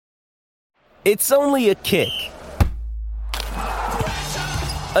It's only a kick,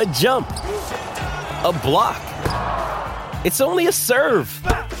 a jump, a block. It's only a serve.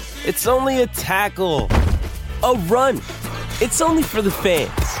 It's only a tackle, a run. It's only for the fans.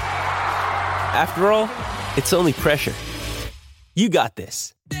 After all, it's only pressure. You got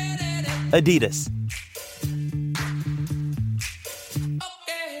this. Adidas.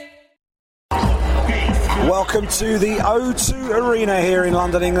 Welcome to the O2 Arena here in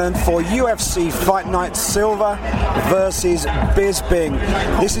London, England for UFC Fight Night Silva versus Bisping.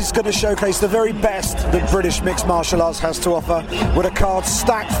 This is going to showcase the very best that British mixed martial arts has to offer, with a card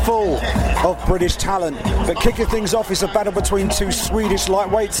stacked full of British talent. But kicking things off is a battle between two Swedish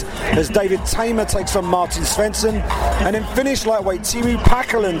lightweights as David Tamer takes on Martin Svensson, and in Finnish lightweight Teemu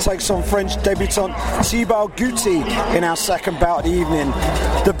Packalén takes on French debutant Thibaut Gouti in our second bout of the evening.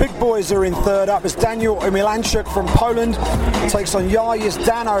 The big boys are in third up as Daniel Milanchuk from Poland takes on Yarius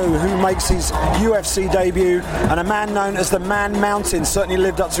Dano, who makes his UFC debut, and a man known as the Man Mountain certainly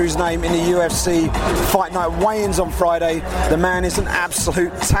lived up to his name in the UFC Fight Night weigh-ins on Friday. The man is an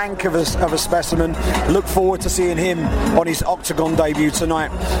absolute tank of a specimen. Look forward to seeing him on his Octagon debut tonight.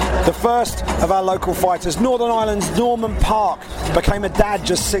 The first of our local fighters, Northern Ireland's Norman Park, became a dad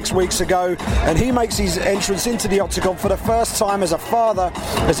just 6 weeks ago, and he makes his entrance into the Octagon for the first time as a father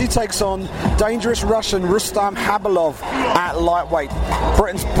as he takes on dangerous Russian Rustam Khabilov at lightweight.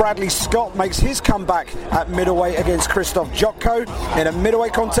 Britain's Bradley Scott makes his comeback at middleweight against Krzysztof Jotko in a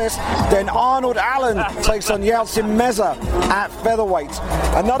middleweight contest. Then Arnold Allen takes on Yalcin Meza at featherweight.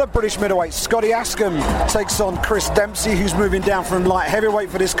 Another British middleweight, Scotty Askham, takes on Chris Dempsey, who's moving down from light heavyweight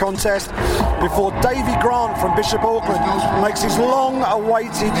for this contest, before Davy Grant from Bishop Auckland makes his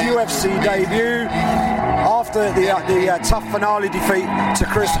long-awaited UFC debut after the tough finale defeat to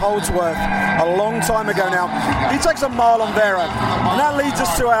Chris Holdsworth a long time ago now. He takes on Marlon Vera, and that leads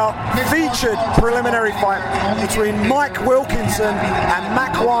us to our featured preliminary fight between Mike Wilkinson and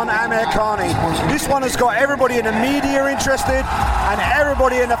Makwan Amirkhani. This one has got everybody in the media interested and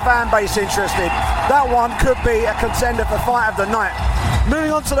everybody in the fan base interested. That one could be a contender for fight of the night.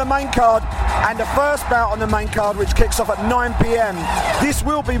 Moving on to the main card, and the first bout on the main card, which kicks off at 9 p.m. This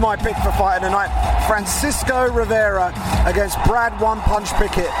will be my pick for fight of the night. Francisco Rivera against Brad One Punch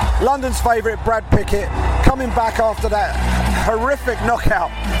Pickett. London's favourite Brad Pickett, coming back after that horrific knockout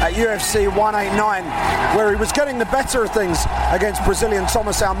at UFC 189, where he was getting the better of things against Brazilian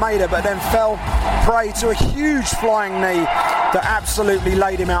Thomas Almeida, but then fell prey to a huge flying knee that absolutely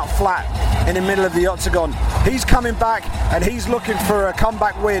laid him out flat in the middle of the Octagon. He's coming back and he's looking for a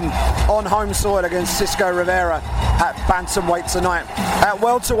comeback win on home soil against Cisco Rivera at bantamweight tonight. At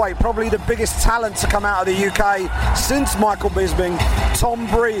welterweight, probably the biggest talent to come out of the UK since Michael Bisping, Tom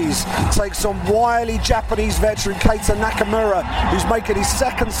Breeze takes on wily Japanese veteran Keita Nakamura, who's making his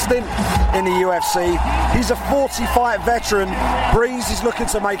second stint in the UFC. He's a 40-fight veteran. Breeze is looking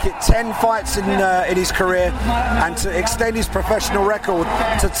to make it 10 fights in his career and to extend his professional record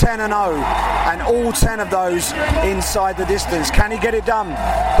to 10-0, and all 10 of those inside the distance. Can he get it done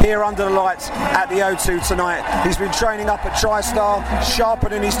here under the lights at the O2 tonight? He's been training up at TriStar,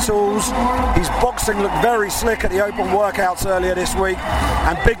 sharpening his tools. His boxing looked very slick at the open workouts earlier this week,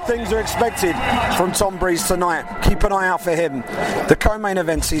 and big things are expected from Tom Breeze tonight. Keep an eye out for him. The co-main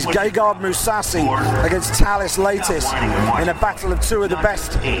event sees Gegard Mousasi against Thales Leitis in a battle of two of the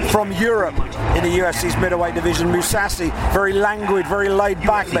best from Europe in the UFC's middleweight division. Mousasi, very languid, very laid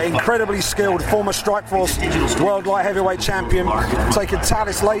back, but incredibly skilled, former Strikeforce world light heavyweight champion, taking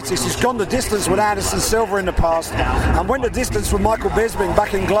Thales Leitis, who's gone the distance with Anderson Silva in the past and went the distance with Michael Bisping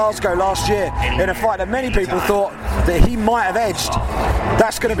back in Glasgow last year in a fight that many people thought that he might have edged.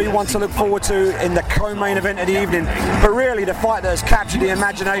 That's going to be one to look forward to in the co-main event of the evening. But really, the fight that has captured the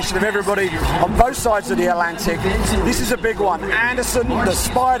imagination of everybody on both sides of the Atlantic. This is a big one. Anderson, the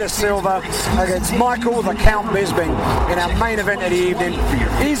Spider Silva, against Michael, the Count Bisping, in our main event of the evening.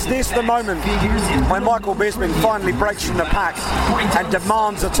 Is this the moment when Michael Bisping finally breaks from the pack and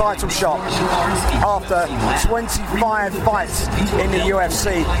demands a title shot after 25 fights in the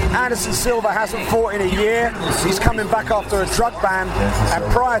UFC? Anderson Silva hasn't fought in a year. He's coming back after a drug ban,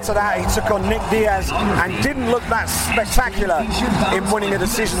 and prior to that he took on Nick Diaz and didn't look that spectacular in winning a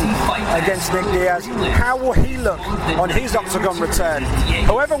decision against Nick Diaz. How will he look on his Octagon return?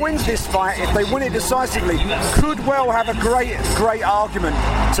 Whoever wins this fight, if they win it decisively, could well have a great argument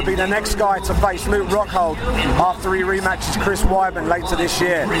to be the next guy to face Luke Rockhold after he rematches Chris Weidman later this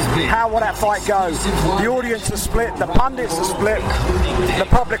year. How will that fight go? The audience are split, the pundits are split, the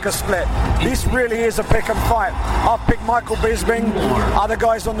public are split. This really is a pick and fight. I've picked Michael Bisping, other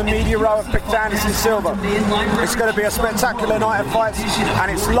guys on the media row have picked Anderson Silva. It's going to be a spectacular night of fights,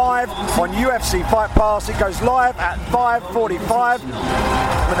 and it's live on UFC Fight Pass. It goes live at 5:45,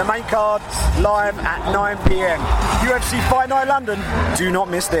 with the main card live at 9 p.m. UFC Fight Night London. Do not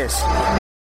miss this.